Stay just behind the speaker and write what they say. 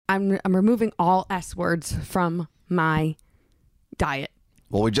I'm removing all S words from my diet.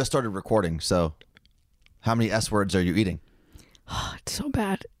 Well, we just started recording, so how many S words are you eating? Oh, it's so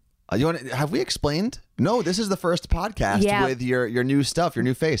bad. Have we explained? No, this is the first podcast with your new stuff, your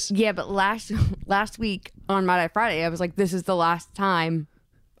new face. Yeah, but last week on My Day Friday, I was like, this is the last time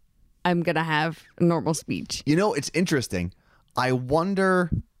I'm going to have a normal speech. You know, it's interesting. I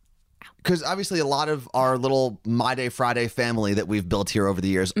wonder, because obviously a lot of our little My Day Friday family that we've built here over the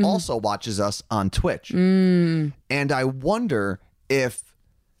years also watches us on Twitch. And I wonder if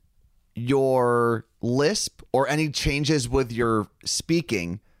your lisp or any changes with your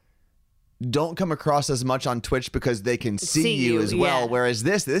speaking don't come across as much on Twitch because they can see you as well. Whereas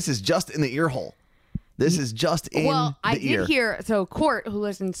this is just in the ear hole. This is just in the ear. Well, I did hear, so Court, who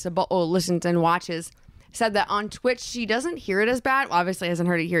listens and watches, said that on Twitch, she doesn't hear it as bad. Well, obviously hasn't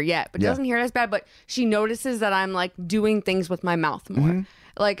heard it here yet, but doesn't hear it as bad. But she notices that I'm like doing things with my mouth more.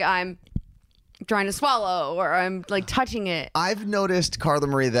 Like I'm trying to swallow or I'm like touching it. I've noticed, Carla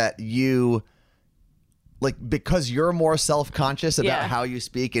Marie, that you, like, because you're more self-conscious about how you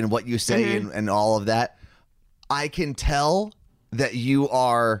speak and what you say and all of that, I can tell that you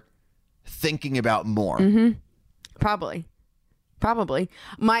are thinking about more. Probably.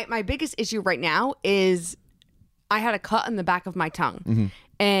 My biggest issue right now is I had a cut in the back of my tongue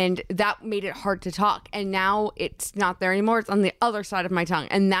and that made it hard to talk. And now it's not there anymore. It's on the other side of my tongue.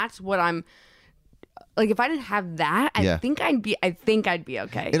 And that's what I'm like, if I didn't have that, I think I'd be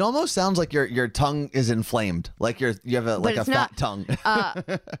okay. It almost sounds like your tongue is inflamed. Like you have a fat tongue.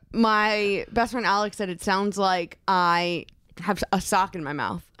 My best friend Alex said it sounds like I have a sock in my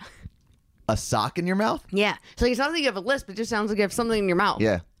mouth. A sock in your mouth? Yeah. So it's not like you have a lisp. It just sounds like you have something in your mouth.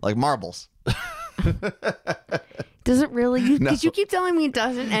 Yeah. Like marbles. Does it really? Because you keep telling me it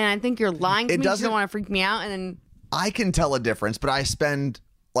doesn't, and I think you're lying to me. You don't want to freak me out. And then I can tell a difference, but I spend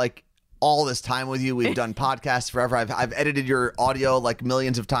like all this time with you. We've done podcasts forever. I've edited your audio like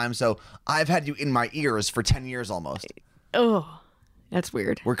millions of times. So I've had you in my ears for 10 years almost. Oh, that's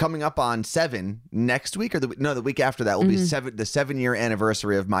weird. We're coming up on 7 next week, or the week after that will be the 7-year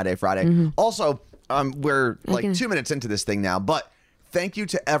anniversary of My Day Friday. Also, we're like 2 minutes into this thing now, but thank you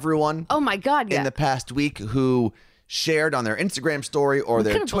to everyone. Oh my God! In the past week who shared on their Instagram story or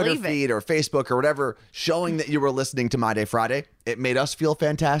their Twitter feed or Facebook or whatever, showing that you were listening to My Day Friday. It made us feel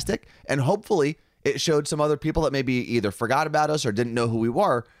fantastic, and hopefully it showed some other people that maybe either forgot about us or didn't know who we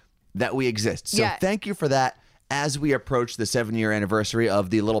were that we exist. So thank you for that. As we approach the 7-year anniversary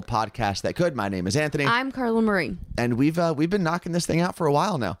of the little podcast that could. My name is Anthony. I'm Carla Marie. And we've been knocking this thing out for a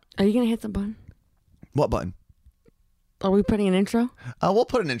while now. Are you going to hit the button? What button? Are we putting an intro? We'll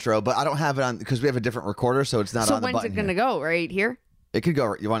put an intro, but I don't have it on because we have a different recorder, so it's not on the button. So when's it going to go? Right here? It could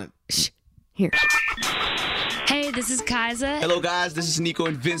go. You want it? Shh. Here. Hey, this is Kaiser. Hello, guys. This is Nico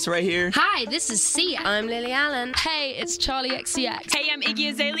and Vince right here. Hi, this is Sia. I'm Lily Allen. Hey, it's Charlie XCX. Hey, I'm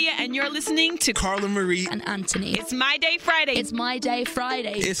Iggy Azalea, and you're listening to Carla Marie and Anthony. It's My Day Friday. It's My Day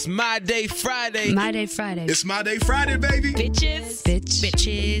Friday. It's My Day Friday. My Day Friday. It's My Day Friday, baby. Bitches.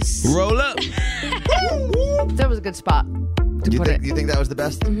 Bitches. Roll up. That was a good spot to put it. You think that was the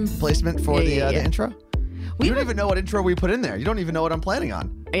best placement for the intro? You don't even know what intro we put in there. You don't even know what I'm planning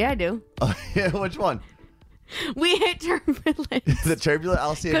on. Yeah, I do. Which one? We hit turbulence. The turbulence.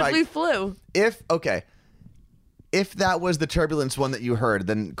 I'll see if Because we flew. If If that was the turbulence one that you heard,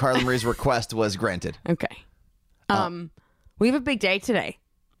 then Carla Marie's request was granted. Okay. We have a big day today.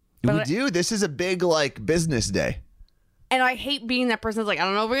 We do. This is a big business day. And I hate being that person that's like, I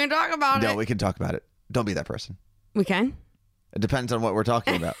don't know if we can talk about it. No, we can talk about it. Don't be that person. We can? It depends on what we're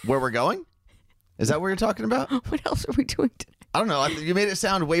talking about. Where we're going? Is that what you're talking about? What else are we doing today? I don't know. You made it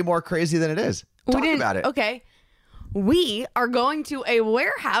sound way more crazy than it is. Talk about it. Okay. We are going to a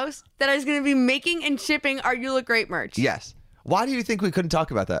warehouse that is going to be making and shipping our You Look Great merch. Yes. Why do you think we couldn't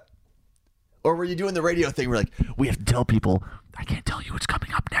talk about that? Or were you doing the radio thing? We're like, we have to tell people, I can't tell you what's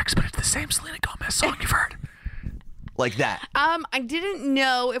coming up next, but it's the same Selena Gomez song you've heard. Like that. I didn't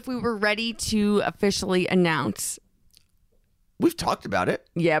know if we were ready to officially announce. We've talked about it.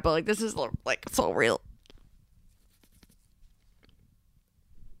 Yeah, but this is so real.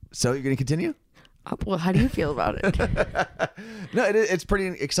 So you're going to continue? Well, how do you feel about it? No, it's pretty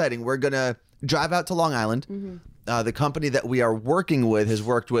exciting. We're going to drive out to Long Island. Mm-hmm. The company that we are working with has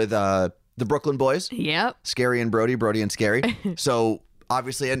worked with the Brooklyn Boys. Yep. Scary and Brody and Scary. So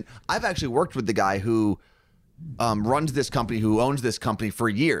obviously, and I've actually worked with the guy who runs this company, who owns this company for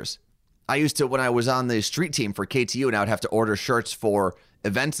years. I used to, when I was on the street team for KTU, and I would have to order shirts for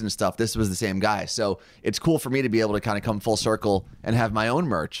events and stuff, this was the same guy. So it's cool for me to be able to kind of come full circle and have my own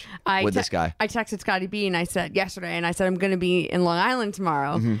merch with this guy. I texted Scotty B and I said yesterday, and I said I'm going to be in Long Island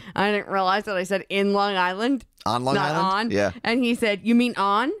tomorrow. I didn't realize that I said in Long Island. On Long not Island? on. Yeah. And he said, "You mean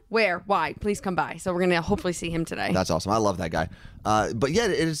on? Where? Why? Please come by." So we're going to hopefully see him today. That's awesome. I love that guy. But yeah,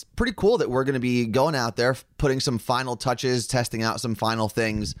 it is pretty cool that we're going to be going out there, putting some final touches, testing out some final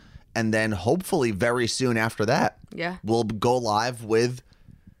things, and then hopefully very soon after that, we'll go live with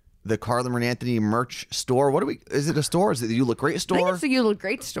the Carla Marie Anthony merch store. Is it a store? Is it the You Look Great I store? think it's the You Look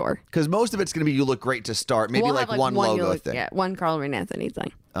Great store. Because most of it's going to be You Look Great to start. Maybe We'll like have, one logo You Look- thing. Yeah, one Carla Marie Anthony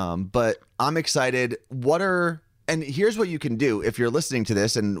thing. But I'm excited. And here's what you can do if you're listening to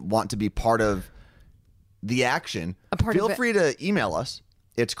this and want to be part of the action. Feel free to email us.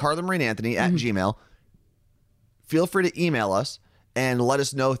 It's carlamarieanthony at gmail. Feel free to email us and let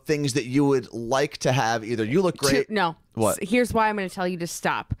us know things that you would like to have. Either You Look Great. No. What? Here's why I'm going to tell you to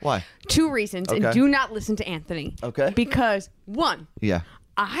stop. Why? 2 reasons. Okay. And do not listen to Anthony. Okay. Because, 1, Yeah.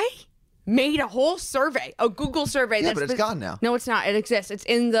 I made a whole survey, a Google survey. Yeah, but it's gone now. No, it's not. It exists. It's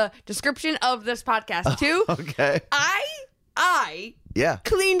in the description of this podcast, too. Okay. I Yeah.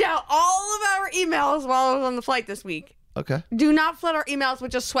 cleaned out all of our emails while I was on the flight this week. Okay. Do not flood our emails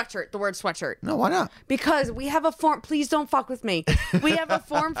with just sweatshirt, the word sweatshirt. No, why not? Because we have a form. Please don't fuck with me. We have a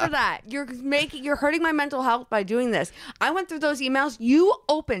form for that. You're hurting my mental health by doing this. I went through those emails. You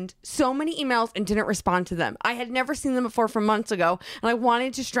opened so many emails and didn't respond to them. I had never seen them before from months ago, and I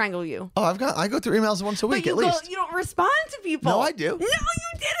wanted to strangle you. Oh, I go through emails once a week at least. You don't respond to people. No, I do. No,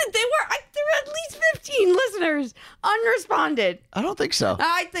 you didn't. There were at least 15 listeners unresponded. I don't think so.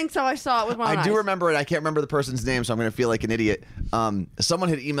 I think so. I saw it with my eyes. I do remember it. I can't remember the person's name, so I'm going to feel like an idiot. Someone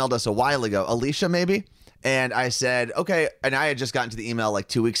had emailed us a while ago, Alicia maybe, and I said, okay, and I had just gotten to the email like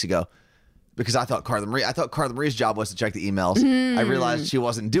 2 weeks ago because I thought Carla Marie's job was to check the emails. I realized she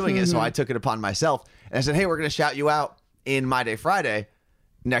wasn't doing it, so I took it upon myself. And I said, hey, we're going to shout you out in My Day Friday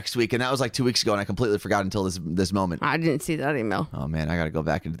next week. And that was like 2 weeks ago, and I completely forgot until this moment. I didn't see that email. Oh, man, I got to go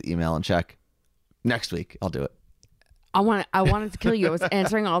back into the email and check. Next week, I'll do it. I wanted to kill you. I was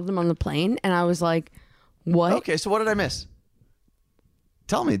answering all of them on the plane, and I was like, what? Okay, so what did I miss?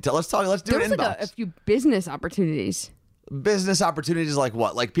 Tell me. Let's talk. Let's do There it was inbox. like a few business opportunities. Business opportunities like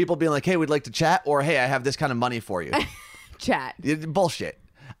what? Like people being like, hey, we'd like to chat, or hey, I have this kind of money for you. Chat. Bullshit.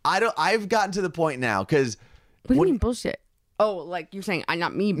 I've gotten to the point now because What do you mean bullshit? Oh, like you're saying,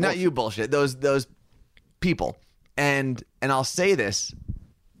 not me. not you bullshit. Those people. And I'll say this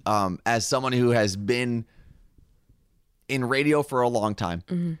as someone who has been in radio for a long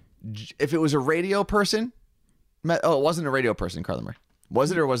time. If it was a radio person, it wasn't a radio person, Carla Marie. Was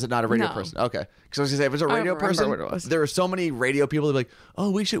it or was it not a radio No. person? Okay, because I was gonna say if it was a don't radio remember person, what it was. there are so many radio people that are like,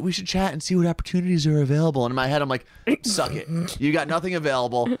 oh, we should chat and see what opportunities are available. And in my head, I'm like, suck it. You got nothing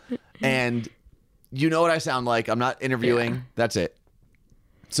available, and you know what I sound like. I'm not interviewing. Yeah. That's it.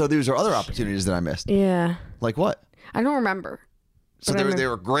 So these are other opportunities that I missed. Yeah. Like what? I don't remember. So But I they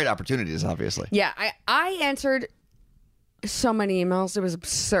were great opportunities, obviously. Yeah, I answered so many emails. It was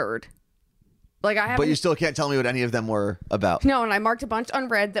absurd. Like I haven't. But you still can't tell me what any of them were about. No, and I marked a bunch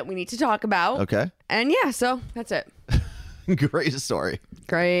unread that we need to talk about. Okay. And yeah, so that's it. Great story.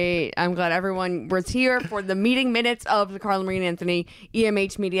 Great. I'm glad everyone was here for the meeting minutes of the Carla Marie and Anthony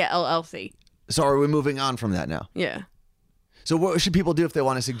EMH Media LLC. So are we moving on from that now? Yeah. So what should people do if they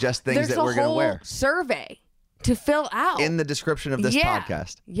want to suggest things There's that we're a going to whole wear? survey to fill out. In the description of this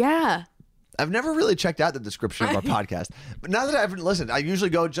podcast. Yeah. I've never really checked out the description of our podcast. But now that I've listened, I usually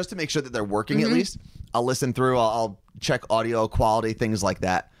go just to make sure that they're working at least. I'll listen through. I'll check audio quality, things like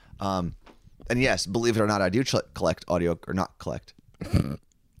that. And yes, believe it or not, I do collect audio, or not collect,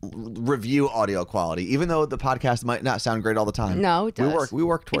 review audio quality, even though the podcast might not sound great all the time. No, it does. We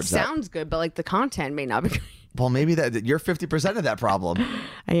work towards It that. sounds good, but like the content may not be good. Well, maybe that you're 50% of that problem.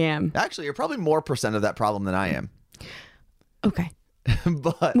 I am. Actually, you're probably more percent of that problem than I am. Okay.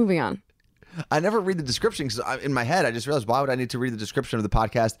 But Moving on. I never read the description because in my head, I just realized, why would I need to read the description of the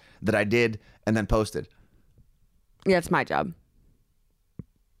podcast that I did and then posted? Yeah, it's my job.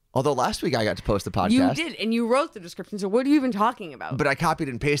 Although last week I got to post the podcast. You did, and you wrote the description. So what are you even talking about? But I copied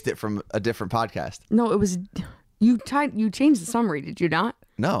and pasted it from a different podcast. No, it was you changed the summary, did you not?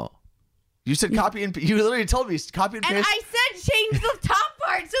 No. You said copy and you literally told me copy and paste. And I said change the top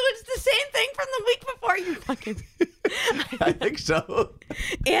part, so it's the same thing from the week before. You fucking I think so.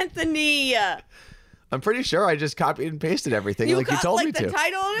 Anthony. I'm pretty sure I just copied and pasted everything like you got, told like, me the to.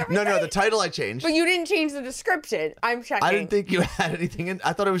 title and No, everything? the title I changed. But you didn't change the description. I'm checking. I didn't think you had anything in.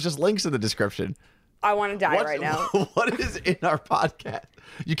 I thought it was just links in the description. I want to die right now. What is in our podcast?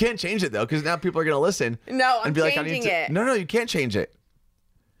 You can't change it though, because now people are going to listen. No, I'm and be like, I changing need to. it. No, you can't change it.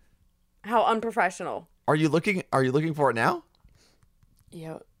 How unprofessional. Are you looking for it now?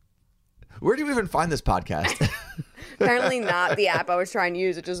 Yeah. Where do you even find this podcast? Apparently not the app I was trying to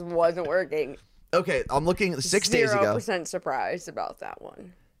use. It just wasn't working. Okay, I'm looking 6 days ago. 0% surprised about that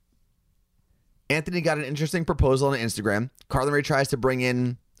one. Anthony got an interesting proposal on Instagram. Carlin Ray tries to bring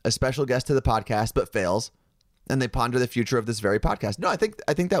in a special guest to the podcast, but fails. And they ponder the future of this very podcast. No, I think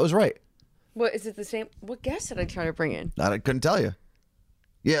that was right. What is it the same? What guest did I try to bring in? I couldn't tell you.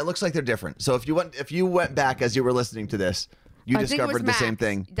 Yeah, it looks like they're different. So if you went back as you were listening to this, you I think it was discovered the Max. same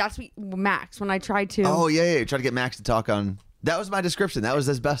thing. That's Max when I tried to. Oh yeah. You tried to get Max to talk on. That was my description. That was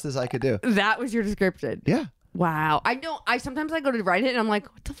as best as I could do. That was your description. Yeah. Wow. I know. Sometimes I go to write it and I'm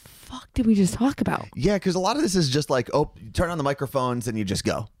like, what the fuck did we just talk about? Yeah, because a lot of this is just like, oh, you turn on the microphones and you just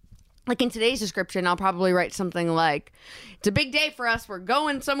go. Like in today's description, I'll probably write something like, it's a big day for us. We're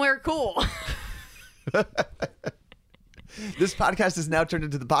going somewhere cool. This podcast is now turned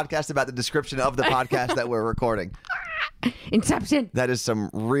into the podcast about the description of the podcast that we're recording. Inception. That is some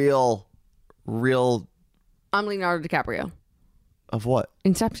real I'm Leonardo DiCaprio. of what?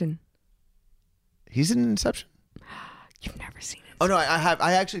 Inception. He's in Inception? You've never seen it. Oh no, I have.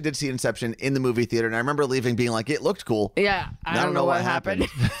 I actually did see Inception in the movie theater, and I remember leaving being like, it looked cool. Yeah. I don't know what happened.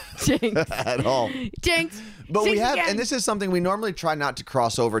 Jinx. At all. Jinx. But we Jinx have, again. and this is something we normally try not to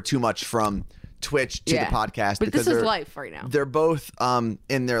cross over too much from Twitch to the podcast. But because this is they're- life right now. They're both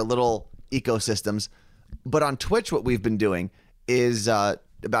in their little ecosystems. But on Twitch, what we've been doing is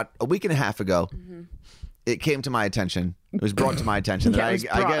about a week and a half ago, it came to my attention. It was brought to my attention Yeah, that it was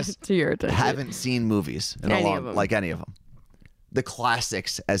I brought guess to your attention. haven't seen movies in a Any long, of 'em. like any of them. The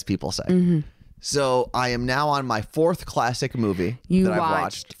classics, as people say. Mm-hmm. So I am now on my fourth classic movie You that I've watched.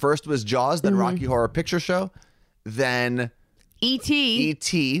 watched. First was Jaws, then Rocky Horror Picture Show, then E.T.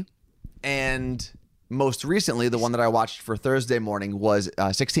 E.T., and most recently, the one that I watched for Thursday morning was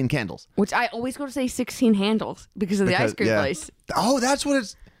 16 Candles. Which I always go to say 16 handles because of the ice cream yeah. place. Oh, that's what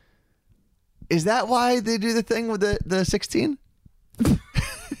it's... Is that why they do the thing with the 16?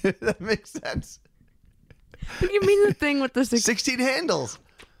 That makes sense. What do you mean the thing with the 16 handles.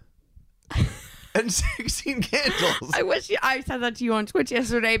 And 16 candles. I wish I said that to you on Twitch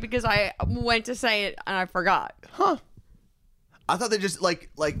yesterday because I went to say it and I forgot. I thought they just like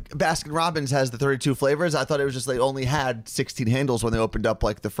Baskin Robbins has the 32 flavors. I thought it was just they only had 16 handles when they opened up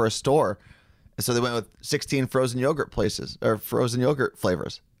like the first store. So they went with 16 frozen yogurt places or frozen yogurt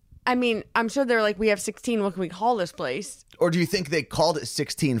flavors. I mean, I'm sure they're like, we have 16. What can we call this place? Or do you think they called it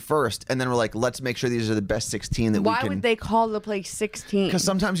 16 first and then we're like, let's make sure these are the best 16 that we Why can... would they call the place 16? Because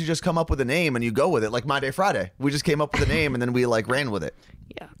sometimes you just come up with a name and you go with it, like My Day Friday. We just came up with a name and then we like ran with it.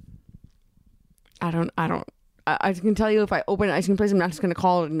 Yeah. I can tell you if I open an ice cream place, I'm not just going to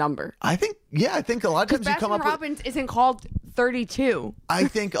call it a number. I think a lot of Because times you come Baskin up with... Robbins isn't called 32. I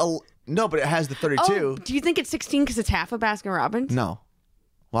think... No, but it has the 32. Oh, do you think it's 16 because it's half of Baskin Robbins? No.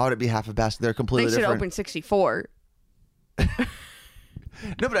 Why would it be half a basket? They're They completely should different. open 64. No,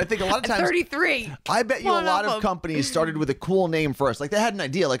 but I think a lot of times... 33. I bet you a One lot of of 'em. companies started with a cool name first. Like they had an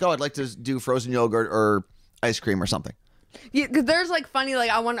idea, like, oh, I'd like to do frozen yogurt or ice cream or something. Yeah, because there's like funny, like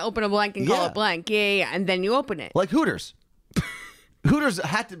I want to open a blank and call Yeah. it blank. Yeah, and then you open it. Like Hooters. Hooters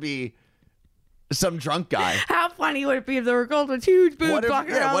had to be some drunk guy. How funny would it be if they were called with huge boobs What if,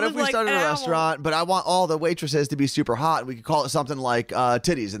 walking around what if with, we like, started an a animal? restaurant, but I want all the waitresses to be super hot, and we could call it something like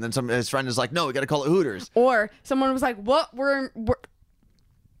titties, and then his friend is like, no, we got to call it Hooters. Or someone was like, what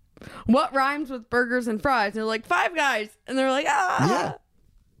rhymes with burgers and fries? And they're like, Five Guys. And they're like, Yeah.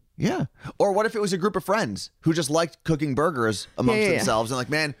 Yeah. Or what if it was a group of friends who just liked cooking burgers amongst Yeah. themselves and like,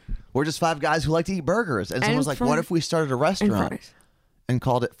 man, we're just five guys who like to eat burgers. And someone was like, what if we started a And restaurant fries. and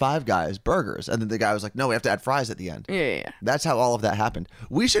called it Five Guys Burgers? And then the guy was like, no, we have to add fries at the end. Yeah. That's how all of that happened.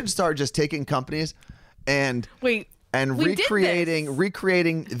 We should start just taking companies and Wait. and we did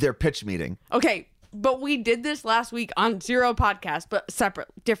recreating their pitch meeting. Okay, but we did this last week on Zero Podcast, but separate,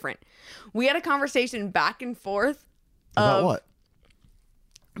 different. We had a conversation back and forth. About what?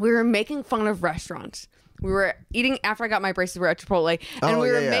 We were making fun of restaurants. We were eating after I got my braces. We were at Chipotle, and Oh,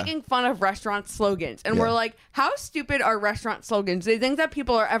 we were yeah. making fun of restaurant slogans. And Yeah. we're like, "How stupid are restaurant slogans? They think that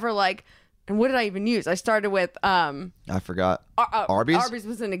people are ever like." And what did I even use? I started with I forgot. Arby's? Arby's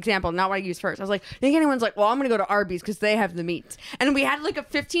was an example, not what I used first. I was like, I think anyone's like, well, I'm going to go to Arby's because they have the meats. And we had like a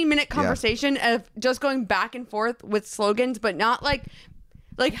 15-minute conversation of just going back and forth with slogans, but not like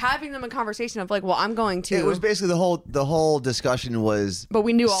having them a conversation of like, well, I'm going to. It was basically the whole discussion was But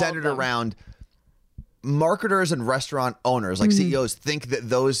we knew all of centered them. around marketers and restaurant owners, like CEOs, think that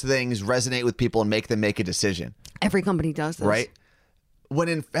those things resonate with people and make them make a decision, Every company does this. right? When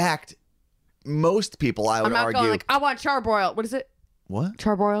in fact, most people, I would I'm not argue, going like, I want charbroiled. What is it? what?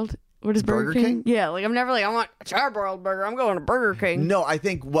 Charbroiled? What is Burger, Burger King? Yeah, like I'm never like I want a charbroiled burger. I'm going to Burger King. No, I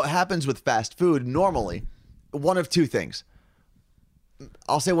think what happens with fast food normally, one of two things.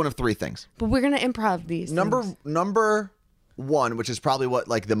 I'll say one of three things. But we're gonna improv these. Number one, which is probably what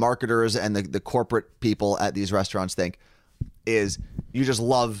like the marketers and the corporate people at these restaurants think, is you just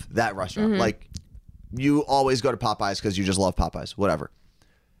love that restaurant. Like you always go to Popeyes because you just love Popeyes, whatever.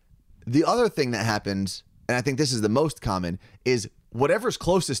 The other thing that happens, and I think this is the most common, is whatever's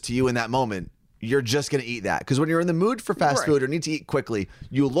closest to you in that moment, you're just going to eat that. Because when you're in the mood for fast food or need to eat quickly,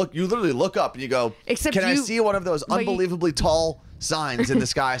 you literally look up and you go, Except can I you- see one of those but you- unbelievably tall signs in the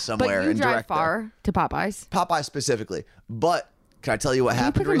sky somewhere? But you and drive direct there? far to Popeyes. Popeye specifically. But can I tell you what Can you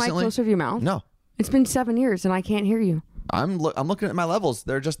happened put the mic recently? closer to your mouth? No. It's been 7 years and I can't hear you. I'm looking at my levels.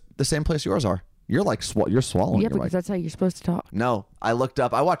 They're just the same place yours are. You're like you're swallowing Yeah, your because mic. that's how you're supposed to talk. No, I looked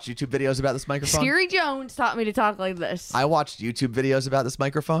up. I watched YouTube videos about this microphone. Scary Jones taught me to talk like this. I watched YouTube videos about this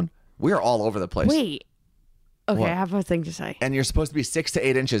microphone. We are all over the place. Wait. Okay, What? I have a thing to say. And you're supposed to be 6 to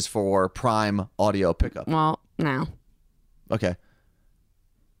 8 inches for prime audio pickup. Well, no. Okay.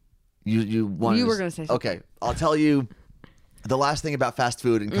 You wanted You were gonna say something. Okay, I'll tell you the last thing about fast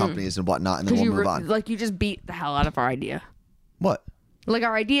food and companies and whatnot, and then Because we'll you move on. like you just beat the hell out of our idea. What? Like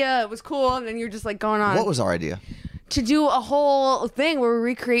our idea, it was cool, and then you're just like going on What was our idea? to do a whole thing where we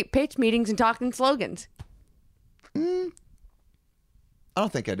recreate pitch meetings and talking slogans. I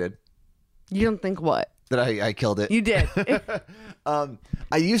don't think I did. You don't think what? That I killed it. You did.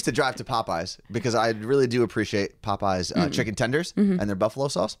 I used to drive to Popeyes because I really do appreciate Popeyes chicken tenders and their buffalo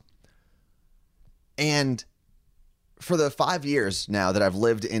sauce. And for the 5 years now that I've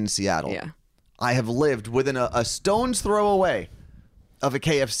lived in Seattle, Yeah. I have lived within a stone's throw away of a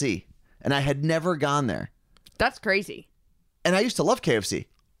KFC, and I had never gone there. That's crazy. And I used to love KFC.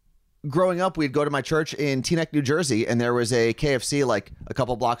 Growing up, we'd go to my church in Teaneck, New Jersey, and there was a KFC like a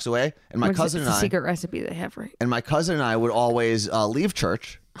couple blocks away. And my cousin it's and a I, secret recipe they have, right? and my cousin and I would always leave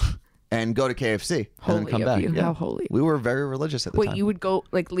church and go to KFC and Holy then come of back. you. How holy. We were very religious at the Wait, time. you would go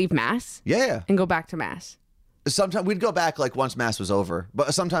like leave mass Yeah. and go back to mass. Sometimes we'd go back like once mass was over,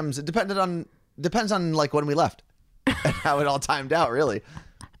 but sometimes it depends on like when we left and how it all timed out, really.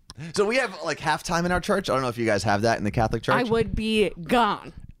 So we have like halftime in our church. I don't know if you guys have that in the Catholic church. I would be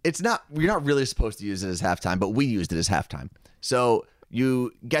gone. You're not really supposed to use it as halftime, but we used it as halftime. So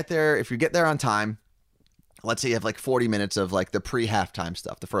you get there, if you get there on time, let's say you have like 40 minutes of like the pre-halftime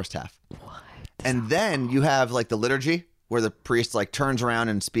stuff, the first half. What? And then you have like the liturgy where the priest like turns around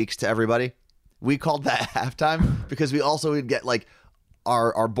and speaks to everybody. We called that halftime because we also would get like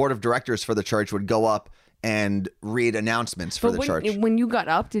our board of directors for the church would go up and read announcements for the church. When you got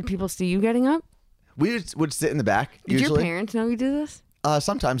up, did people see you getting up? We would sit in the back Did usually. your parents know you did this?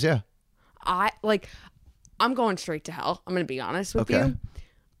 Sometimes, yeah. I'm going straight to hell. I'm going to be honest with Okay. you.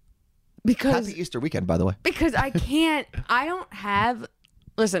 Because Happy Easter weekend, by the way. because I can't I don't have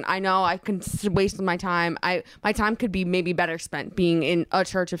listen, I know I can waste my time. My time could be maybe better spent being in a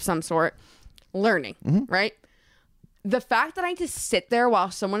church of some sort learning, right? The fact that I need to sit there while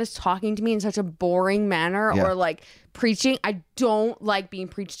someone is talking to me in such a boring manner Yeah. or like preaching, I don't like being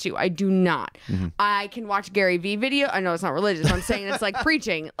preached to. I do not. I can watch Gary Vee video. I know it's not religious. I'm saying it's like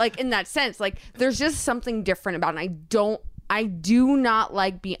preaching, like in that sense. Like there's just something different about it. I do not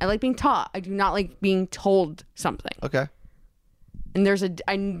like being. I like being taught. I do not like being told something. Okay. And there is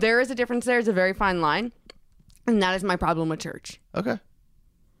a difference. There's a very fine line, and that is my problem with church. Okay.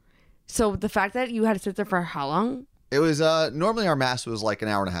 So the fact that you had to sit there for how long? It was normally our mass was like an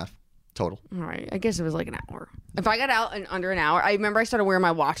hour and a half total. All right, I guess it was like an hour. If I got out in under an hour, I remember I started wearing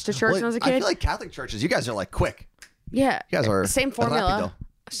my watch to church when I was a kid. I feel like Catholic churches, you guys are like quick. Yeah, You guys are same formula.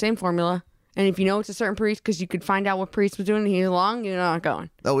 rapido. Same formula. And if you know it's a certain priest, because you could find out what priest was doing, and he's long, you're not going.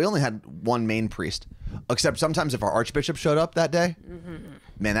 Oh, we only had one main priest. Except sometimes if our archbishop showed up that day,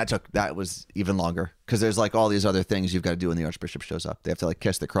 man, that was even longer because there's like all these other things you've got to do when the archbishop shows up. They have to like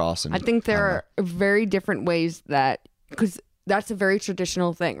kiss the cross. And I think there are very different ways that, because that's a very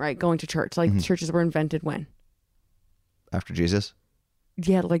traditional thing, right? Going to church. Like churches were invented when? after Jesus.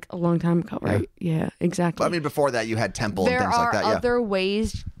 Yeah, like a long time ago, right? Yeah, exactly. But I mean, before that, you had temple there and things like that. are Yeah. other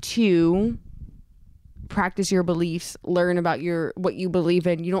ways to practice your beliefs, learn about what you believe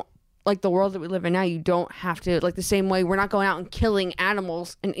in. You don't, like the world that we live in now, you don't have to, like the same way we're not going out and killing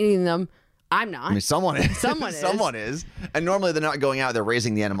animals and eating them. I'm not. I mean, someone is. Someone is. Someone is. And normally they're not going out, they're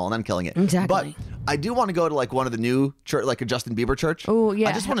raising the animal and then killing it. Exactly. But I do want to go to like one of the new church, like a Justin Bieber church. Oh, yeah.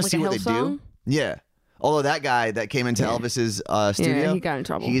 I just want to Like see a what they Hillsong? do. Yeah. Although that guy that came into Elvis's studio, he got in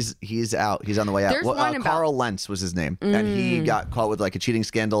trouble. He's out. He's on the way out. There's one about- Carl Lentz was his name, and he got caught with like a cheating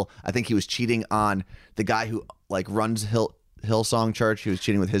scandal. I think he was cheating on the guy who like runs Hillsong Church. He was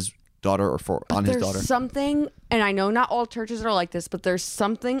cheating with his daughter or on his daughter. There's something, and I know not all churches are like this, but there's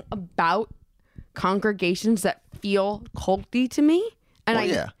something about congregations that feel culty to me, and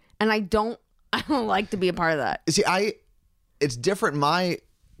I don't like to be a part of that. See, it's different. My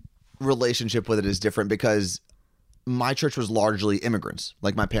relationship with it is different because my church was largely immigrants,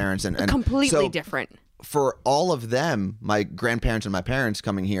 like my parents, and Completely so different. For all of them, my grandparents and my parents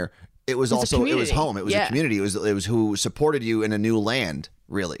coming here, it was also it was community. home. It was a community. It was who supported you in a new land,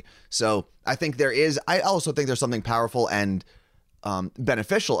 really. So I think there is. I also think there's something powerful and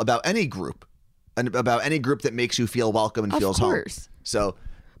beneficial about any group, and about any group that makes you feel welcome and feels home. So,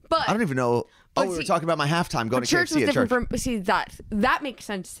 But I don't even know. Oh, we were talking about my halftime going to church KFC was at church. different from that makes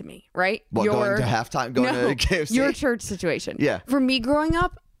sense to me, right? What, going to halftime, going to KFC? Your church situation. Yeah. For me growing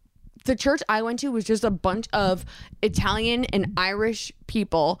up, the church I went to was just a bunch of Italian and Irish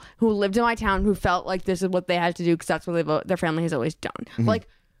people who lived in my town who felt like this is what they had to do because that's what their family has always done. Mm-hmm. Like,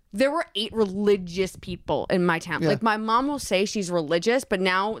 there were 8 religious people in my town. Yeah. Like, my mom will say she's religious, but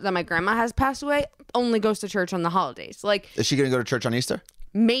now that my grandma has passed away, only goes to church on the holidays. Like, Is she going to go to church on Easter?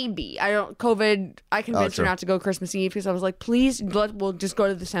 maybe. COVID, I convinced her true. not to go Christmas Eve because I was like, please, we'll just go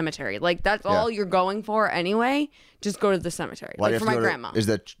to the cemetery. Like, that's all you're going for anyway. Just go to the cemetery. Why do you Like, for have my to go grandma.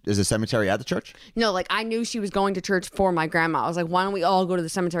 Is the cemetery at the church? No, like, I knew she was going to church for my grandma. I was like, why don't we all go to the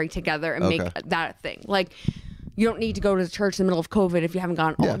cemetery together and make that a thing? Like, you don't need to go to church in the middle of COVID if you haven't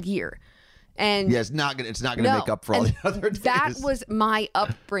gone all year. And Yeah, it's not gonna make up for all and the other days. that was my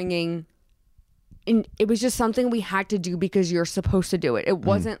upbringing. And it was just something we had to do because you're supposed to do it. It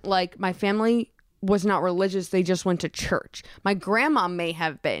wasn't like my family was not religious. They just went to church. My grandma may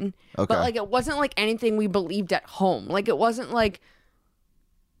have been, but like it wasn't like anything we believed at home. Like it wasn't like,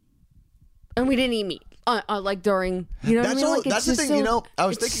 and we didn't eat meat like during, you know what I mean? Like, that's the thing, you know, I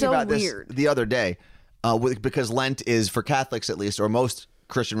was it's thinking so about this weird. the other day because Lent is, for Catholics at least, or most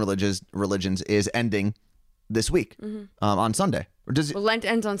Christian religions, is ending this week on Sunday. Or does it? Well, Lent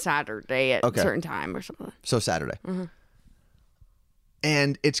ends on Saturday at a certain time or something. So Saturday.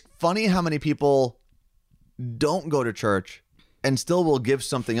 And it's funny how many people don't go to church and still will give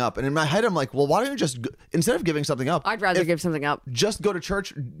something up. And in my head, I'm like, well, why don't you just, instead of giving something up, I'd rather give something up. just go to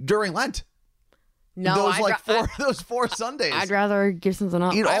church during Lent. No, those 4 Sundays. I'd rather give something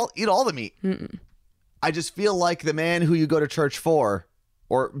up. Eat all the meat. I just feel like the man who you go to church for,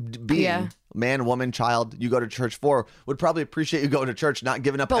 or being man, woman, child, you go to church for, would probably appreciate you going to church, not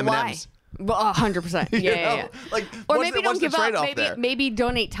giving up But M&Ms. why? Well, 100%. Yeah. Like, Or what's maybe the don't give up. trade-off there? Maybe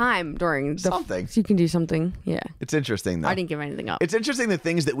donate time during the Something. so you can do something. Yeah. It's interesting though. I didn't give anything up. It's interesting the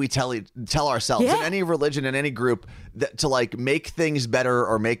things that we tell ourselves in any religion, in any group, that to like make things better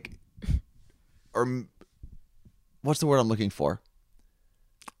or what's the word I'm looking for?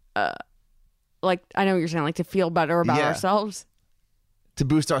 Like, I know what you're saying, like to feel better about ourselves. To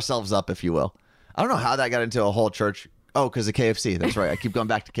boost ourselves up, if you will. I don't know how that got into a whole church. Oh, because of KFC. That's right. I keep going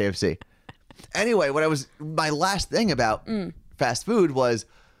back to KFC. Anyway, my last thing about fast food was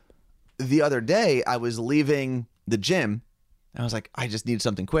the other day I was leaving the gym. And I was like, I just need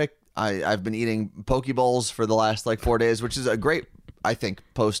something quick. I've been eating poke bowls for the last 4 days, which is a great, I think,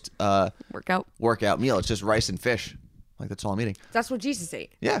 post workout meal. It's just rice and fish. Like, that's all I'm eating. That's what Jesus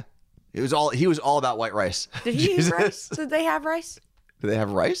ate. Yeah. He was all about white rice. Did he eat rice? Did they have rice? Do they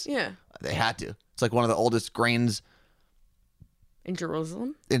have rice? Yeah. They had to. It's like one of the oldest grains In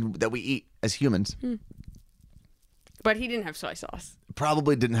Jerusalem? that we eat as humans. But he didn't have soy sauce.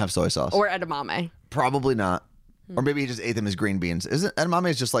 Probably didn't have soy sauce. Or edamame. Probably not. Or maybe he just ate them as green beans. Isn't edamame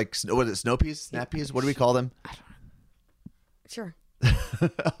is just like, what is it, snow peas? Snap peas? What do we call them? Sure.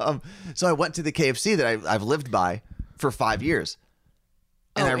 So I went to the KFC that I've lived by for 5 years.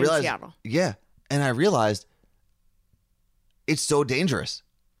 And I in realized, Seattle. yeah. And I realized it's so dangerous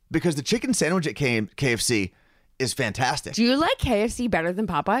because the chicken sandwich at KFC is fantastic. Do you like KFC better than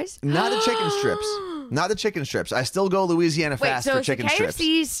Popeyes? Not the chicken strips. Not the chicken strips. I still go Louisiana Wait, Fast so for is the chicken strips.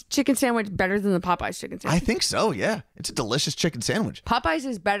 KFC's chicken sandwich better than the Popeyes chicken I sandwich? think so, yeah. It's a delicious chicken sandwich. Popeyes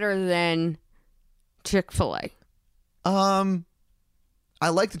is better than Chick-fil-A. I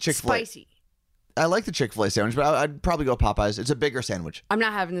like the Chick-fil-A. Spicy. I like the Chick-fil-A sandwich, but I'd probably go Popeyes. It's a bigger sandwich. I'm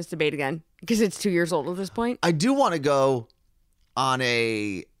not having this debate again because it's 2 years old at this point. I do want to go on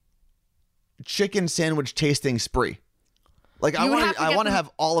a chicken sandwich tasting spree. Like, I want to have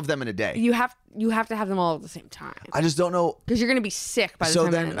all of them in a day. You have to have them all at the same time I just don't know. because you're going to be sick by the So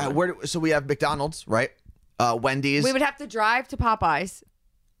time. then, so we have McDonald's, right? Wendy's. we would have to drive to Popeyes,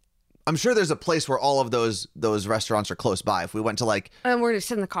 I'm sure there's a place where all of those restaurants are close by. If we went to and we're going to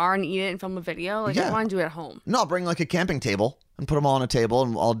sit in the car and eat it and film a video. Like, Yeah. I want to do it at home. no, I'll bring like a camping table and put them all on a table,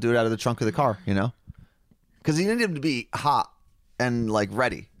 and I'll do it out of the trunk of the car. You know, because you need them to be hot and like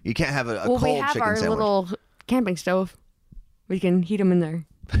ready. You can't have a Well, cold we have chicken our sandwich. little camping stove. We can heat them in there.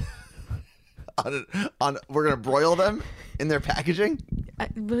 We're gonna broil them in their packaging.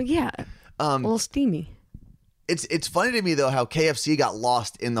 Well, yeah. A little steamy. It's funny to me though how KFC got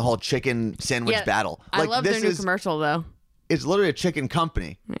lost in the whole chicken sandwich battle. I love their new commercial though. It's literally a chicken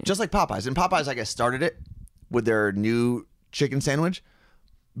company, just like Popeyes. And Popeyes, I guess, started it with their new chicken sandwich.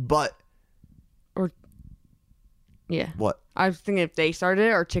 But Yeah. what? I was thinking if they started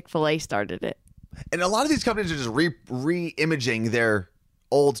it or Chick-fil-A started it. And a lot of these companies are just re-imaging their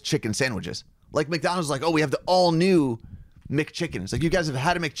old chicken sandwiches. Like McDonald's, is like, oh, we have the all new McChicken. It's like you guys have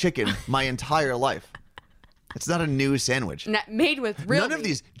had a McChicken my entire life. It's not a new sandwich. Made with real None of meat.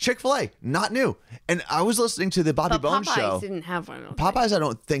 these. Chick-fil-A, not new. And I was listening to the Bobby But Bones Popeyes show. didn't have one. I don't think. Popeyes, I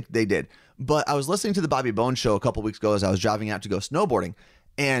don't think they did. But I was listening to the Bobby Bones show a couple weeks ago as I was driving out to go snowboarding.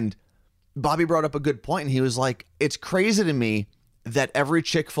 And Bobby brought up a good point, and he was like, it's crazy to me that every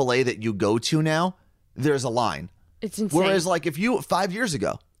Chick-fil-A that you go to now, there's a line. It's insane. Whereas, like, 5 years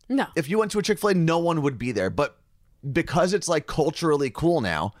ago, No. if you went to a Chick-fil-A, no one would be there. But because it's, like, culturally cool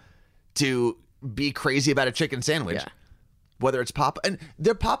now to be crazy about a chicken sandwich, Yeah. whether it's and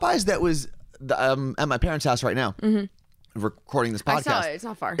they're Popeyes that was at my parents' house right now, recording this podcast. I saw it. It's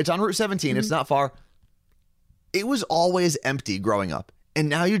not far. It's on Route 17. It's not far. It was always empty growing up. And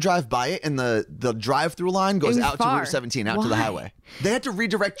now you drive by it, and the drive-through line goes It was out to far. Route 17, out to the Why? highway. They had to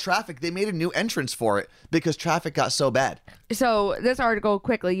redirect traffic. They made a new entrance for it because traffic got so bad. So this article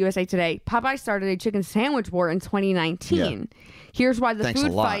quickly, USA Today. Popeye started a chicken sandwich war in 2019. Here's why the Thanks a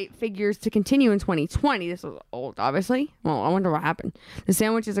food lot. fight figures to continue in 2020. This was old, obviously. Well, I wonder what happened. The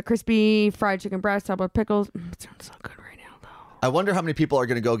sandwich is a crispy fried chicken breast, topped with pickles. It sounds so good right now, though. I wonder how many people are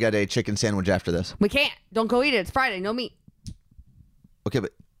going to go get a chicken sandwich after this. We can't. Don't go eat it. It's Friday. No meat. Okay,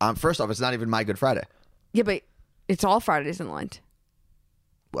 but first off, it's not even my Good Friday. Yeah, but it's all Fridays in Lent.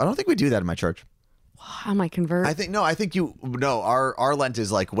 I don't think we do that in my church. I might convert. I think our Lent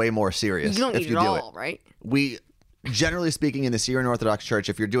is like way more serious. you don't if eat you it do all, right? We, generally speaking, in the Syrian Orthodox Church,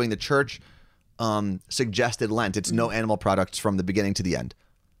 if you're doing the church suggested Lent, it's no animal products from the beginning to the end.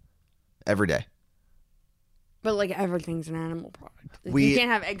 Every day. But like everything's an animal product. We- You can't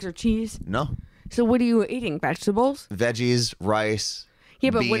have eggs or cheese. No. So what are you eating? Vegetables? Veggies, rice. Yeah,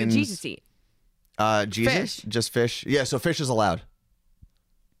 but what did beans. Jesus eat? Jesus? Fish. Just fish? Yeah, so fish is allowed.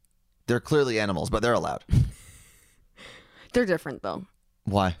 They're clearly animals, but they're allowed. They're different though,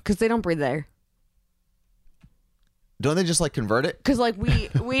 Why? because they don't breathe there. Don't they just like convert it? Because like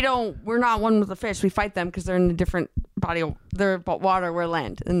we're not one with the fish. We fight them because they're in a different body of their water, we're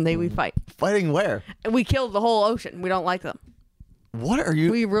land, and we fight. Fighting where? And we killed the whole ocean. We don't like them. What are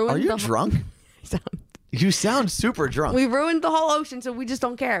you? We ruined Are you the whole- drunk? You sound super drunk. We ruined the whole ocean, so we just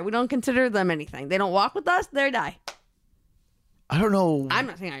don't care. We don't consider them anything. They don't walk with us. They die. I don't know. I'm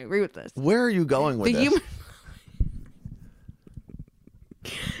not saying I agree with this. Where are you going with The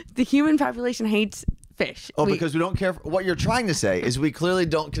this? the human population hates fish. Oh, because we don't care. What you're trying to say is we clearly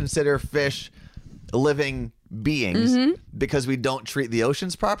don't consider fish living beings because we don't treat the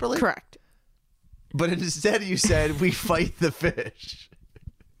oceans properly? Correct. But instead you said we fight the fish.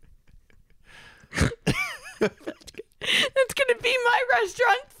 That's gonna be my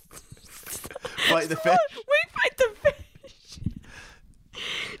restaurant. Fight the fish? We fight the fish.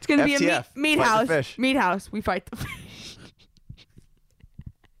 It's gonna be a FTF, meat fight the house. fish. Meat house. We fight the fish.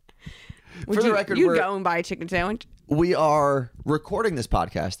 Would For the you, record, you we're- go and buy a chicken sandwich? We are recording this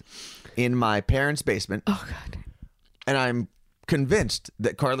podcast in my parents' basement, Oh God. and I'm convinced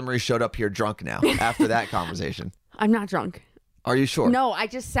that Carla Marie showed up here drunk now after that conversation. I'm not drunk. Are you sure? No, I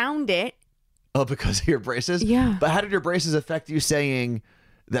just sound it. Oh, because of your braces? Yeah. But how did your braces affect you saying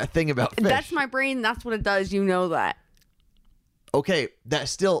that thing about fish? That's my brain. That's what it does. You know that. Okay, that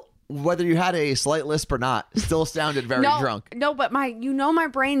still, whether you had a slight lisp or not, still sounded very drunk. No, but my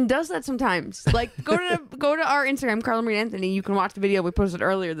brain does that sometimes. Like go to our Instagram, Carla Marie Anthony. You can watch the video we posted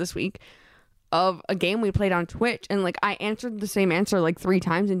earlier this week of a game we played on Twitch, and like I answered the same answer like 3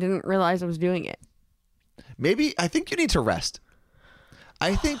 times and didn't realize I was doing it. Maybe, I think you need to rest.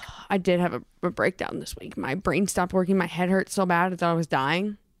 I think, I did have a breakdown this week. My brain stopped working. My head hurt so bad I thought I was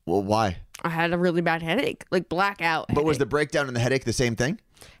dying. well, why? I had a really bad headache, like blackout. But was the headache. breakdown and the headache the same thing?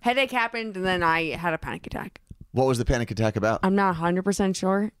 Headache happened, and then I had a panic attack. What was the panic attack about? I'm not 100%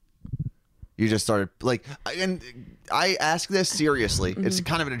 sure. You just started, like, and I ask this seriously. Mm-hmm. It's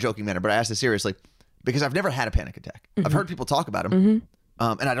kind of in a joking manner, but I ask this seriously because I've never had a panic attack. Mm-hmm. I've heard people talk about them,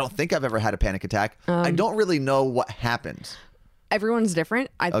 and I don't think I've ever had a panic attack. I don't really know what happens. Everyone's different,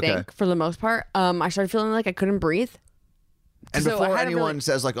 I Okay. think, for the most part. I started feeling like I couldn't breathe. And So I before had a anyone really-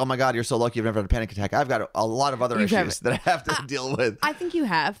 says like, "Oh my God, you're so lucky you've never had a panic attack," I've got a lot of other You've issues had- that I have to deal with. I think you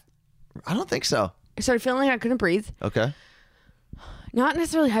have. I don't think so. I started feeling like I couldn't breathe. Okay. Not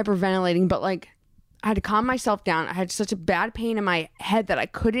necessarily hyperventilating, but like I had to calm myself down. I had such a bad pain in my head that I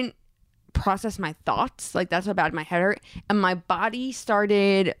couldn't process my thoughts. Like that's how bad my head hurt. And my body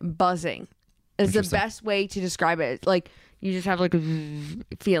started buzzing. Is the best way to describe it. Like you just have like a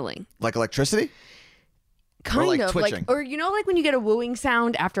feeling. Like electricity? Kind like of twitching? like, or you know, like when you get a wooing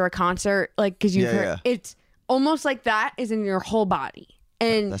sound after a concert, like because you Yeah, heard yeah. it's almost like that is in your whole body.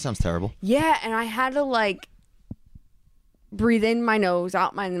 And That sounds terrible. yeah, and I had to like breathe in my nose,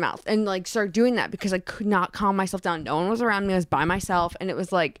 out my mouth, and like start doing that because I could not calm myself down. No one was around me. I was by myself, and it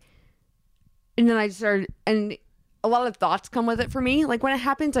was like, and then I started, and a lot of thoughts come with it for me. Like when it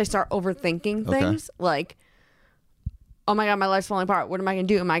happens, I start overthinking things. Like, oh my God, my life's falling apart. What am I gonna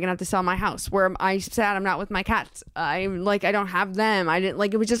do? Am I gonna have to sell my house? Where am I sad? I'm not with my cats. I'm like, I don't have them. I didn't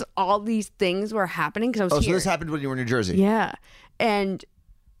like. It was just all these things were happening because I was Oh, here. so this happened when you were in New Jersey? Yeah. And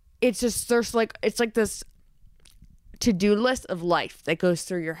it's just there's like it's like this to-do list of life that goes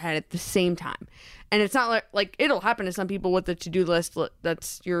through your head at the same time. And it's not like it'll happen to some people with the to-do list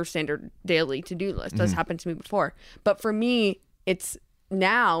that's your standard daily to-do list. That's happened to me before. But for me, it's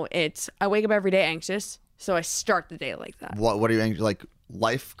I wake up every day anxious, so I start the day like that. What are you like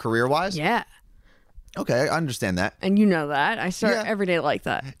life career wise? Yeah. Okay, I understand that. And you know that. I start Yeah. every day like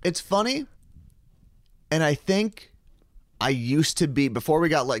that. It's funny, and I think I used to be before we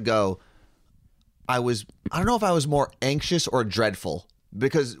got let go. I don't know if I was more anxious or dreadful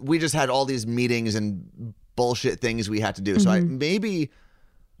because we just had all these meetings and bullshit things we had to do. So I maybe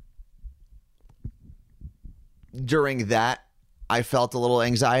during that I felt a little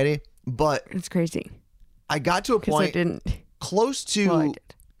anxiety, but It's crazy. I got to a Because I point didn't. close to Well, I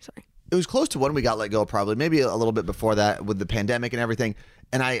did. Sorry. it was close to when we got let go, probably maybe a little bit before that with the pandemic and everything.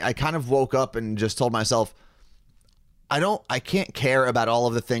 And I kind of woke up and just told myself, I can't care about all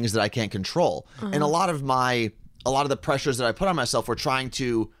of the things that I can't control. And a lot of the pressures that I put on myself were trying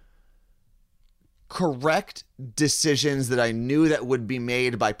to correct decisions that I knew that would be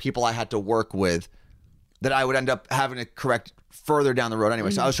made by people I had to work with that I would end up having to correct further down the road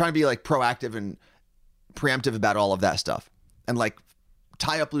anyway. So I was trying to be like proactive and preemptive about all of that stuff and like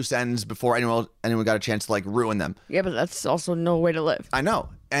tie up loose ends before anyone got a chance to like ruin them. Yeah, but that's also no way to live. I know.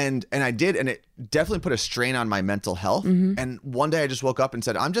 And I did, and it definitely put a strain on my mental health. And one day I just woke up and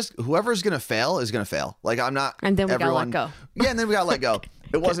said, whoever's going to fail is going to fail. Like I'm not. And then we got let go. Yeah, and then we got let go.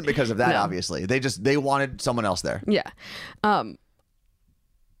 It wasn't because of that, No. obviously. They wanted someone else there. Yeah.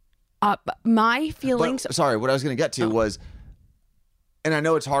 My feelings. But, sorry, what I was going to get to was, and I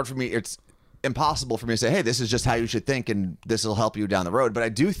know it's hard for me, it's impossible for me to say, hey, this is just how you should think and this will help you down the road. But I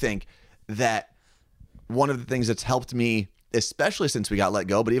do think that one of the things that's helped me, especially since we got let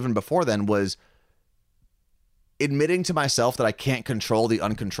go, but even before then, was admitting to myself that I can't control the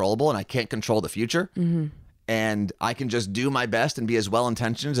uncontrollable and I can't control the future. And I can just do my best and be as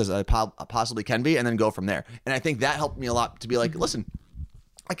well-intentioned as I possibly can be and then go from there. And I think that helped me a lot to be like, listen,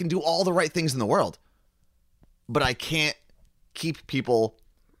 I can do all the right things in the world, but I can't keep people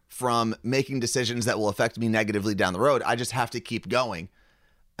from making decisions that will affect me negatively down the road. I just have to keep going.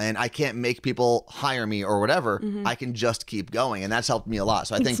 And I can't make people hire me or whatever. I can just keep going. And that's helped me a lot.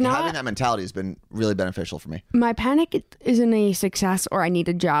 So I think having that mentality has been really beneficial for me. My panic isn't a success or I need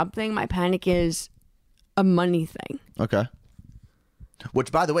a job thing. My panic is a money thing. Okay.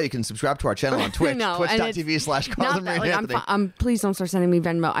 Which, by the way, you can subscribe to our channel on Twitch, No, and it's twitch.tv/Carla not that, Marie like, Anthony. please don't start sending me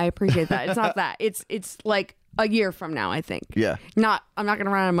Venmo. I appreciate that. It's not that. It's like a year from now, I think. Yeah. I'm not gonna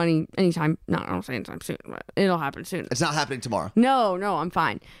run out of money anytime. No, I don't say anytime soon, but it'll happen soon. It's not happening tomorrow. No, I'm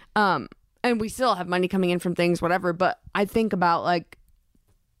fine. And we still have money coming in from things, whatever. But I think about like,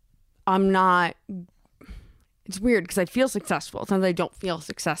 I'm not. It's weird because I feel successful. Sometimes I don't feel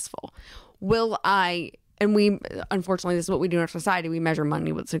successful. Will I? And we, unfortunately, this is what we do in our society. We measure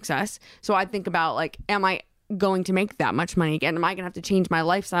money with success. So I think about like, am I going to make that much money again? Am I going to have to change my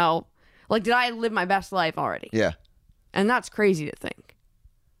lifestyle? Like, did I live my best life already? Yeah. And that's crazy to think.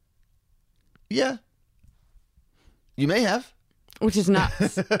 Yeah. You may have. Which is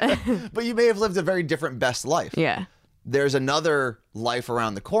nuts. But you may have lived a very different best life. Yeah. There's another life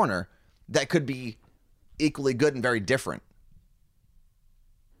around the corner that could be equally good and very different.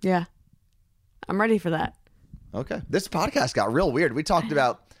 Yeah. I'm ready for that. Okay. This podcast got real weird. We talked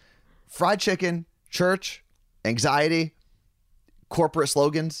about fried chicken, church, anxiety, corporate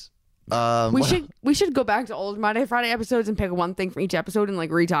slogans. We should go back to old Monday Friday episodes and pick one thing from each episode and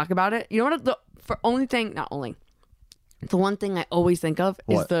like re-talk about it. You know what? The one thing I always think of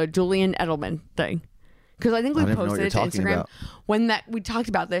is What? the Julian Edelman thing. because I think we I don't even know what posted you're it to talking Instagram about. when that we talked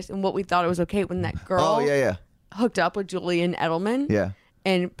about this and what we thought it was okay when that girl Oh yeah. hooked up with Julian Edelman. Yeah.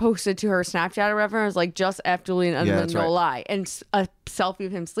 And posted to her Snapchat or whatever. I was like, just F Julian Edelman, that's no right. lie. And a selfie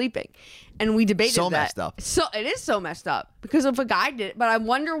of him sleeping. And we debated So that. messed up. So it is so messed up because if a guy did it, but I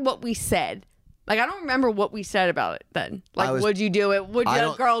wonder what we said. Like, I don't remember what we said about it then. Like, would you do it? Would I a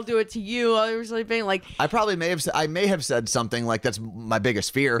don't- girl do it to you while you were sleeping? Like, I may have said something like that's my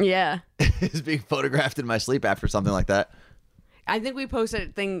biggest fear yeah. is being photographed in my sleep after something like that. I think we posted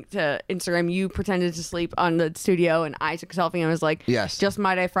a thing to Instagram. You pretended to sleep on the studio, and I took a selfie and I was like, Yes. just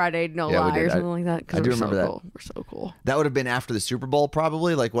My Day Friday, no Yeah, we lie, did. or something like that. 'Cause I do we're remember so that. Cool. We're so cool. That would have been after the Super Bowl,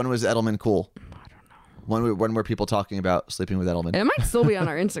 probably. Like, when was Edelman cool? I don't know. When were people talking about sleeping with Edelman? It might still be on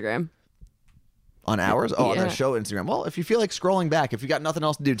our Instagram. On ours? Oh, on Yeah. the show Instagram. Well, if you feel like scrolling back, if you got nothing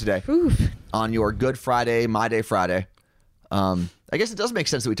else to do today Oof. on your Good Friday, My Day Friday, I guess it does make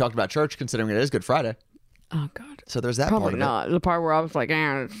sense that we talked about church, considering it is Good Friday. Oh, God. So there's that part Probably of not. The part where I was like,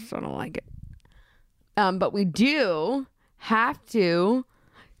 I don't like it. But we do have to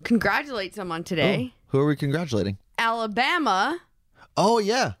congratulate someone it. today. Who are we congratulating? Alabama, Oh,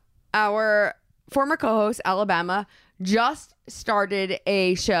 yeah. our former co-host, Alabama, just started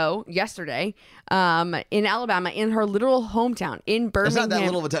a show yesterday in Alabama, in her literal hometown, in It's Birmingham. not that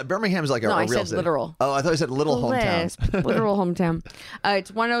little of a town. Birmingham's like a No, I real said city. literal. Oh, I thought you said little hometown. Lisp, literal hometown.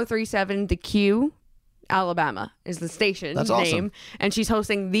 It's 1037 The Q, Alabama is the station's That's name. awesome. And she's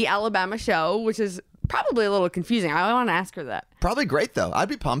hosting The Alabama Show, which is probably a little confusing. I want to ask her that. Probably great though. I'd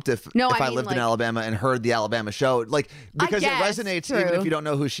be pumped if No, I I mean, lived in like- Alabama and heard the Alabama show, like because guess, it resonates even true. if you don't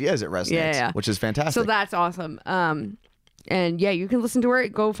know who she is. It resonates, Yeah. which is fantastic. So that's awesome. And yeah, you can listen to her.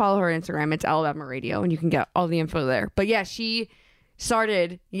 Go follow her Instagram. It's Alabama Radio, and you can get all the info there. But yeah, she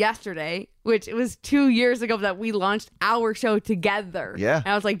started yesterday, which it was 2 years ago that we launched our show together. Yeah. And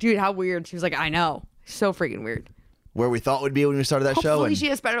I was like, dude, how weird. She was like, I know. So freaking weird. where we thought we'd be when we started that show, Hopefully and, she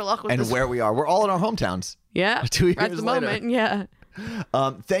has better luck with and this. where we are. We're all in our hometowns. Yeah. 2 years at the later. moment. Yeah.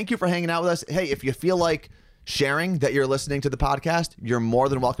 Thank you for hanging out with us. Hey, if you feel like sharing that you're listening to the podcast, you're more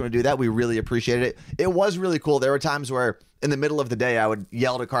than welcome to do that. We really appreciated it. It was really cool. There were times where in the middle of the day, I would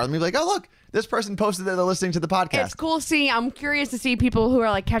yell to Carla and be like, oh, look, this person posted that they're listening to the podcast. It's cool seeing. I'm curious to see people who are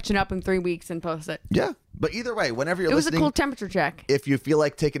like catching up in 3 weeks and post it. Yeah. But either way, whenever you're It was a listening, cool temperature check. if you feel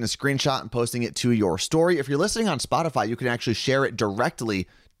like taking a screenshot and posting it to your story, if you're listening on Spotify, you can actually share it directly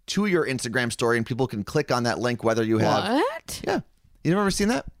to your Instagram story and people can click on that link whether you have. What? Yeah. You never seen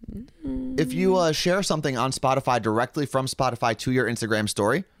that? If you share something on Spotify directly from Spotify to your Instagram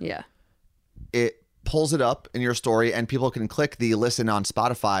story, Yeah. it pulls it up in your story and people can click the listen on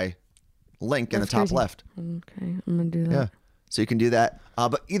Spotify link in the That's top crazy. left. Okay. I'm going to do that. Yeah. So you can do that.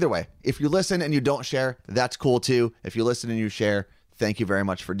 But either way, if you listen and you don't share, that's cool too. If you listen and you share, thank you very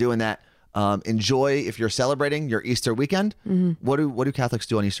much for doing that. Enjoy if you're celebrating your Easter weekend. Mm-hmm. What do Catholics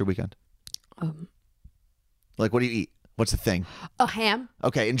do on Easter weekend? Like, what do you eat? What's the thing? A ham.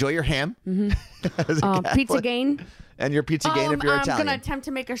 Okay, enjoy your ham. As a Pizza Catholic. gain. And your pizza gain if you're I'm Italian. going to attempt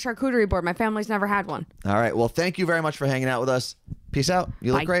to make a charcuterie board. My family's never had one. All right. Well, thank you very much for hanging out with us. Peace out.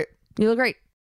 You look Bye. great. You look great.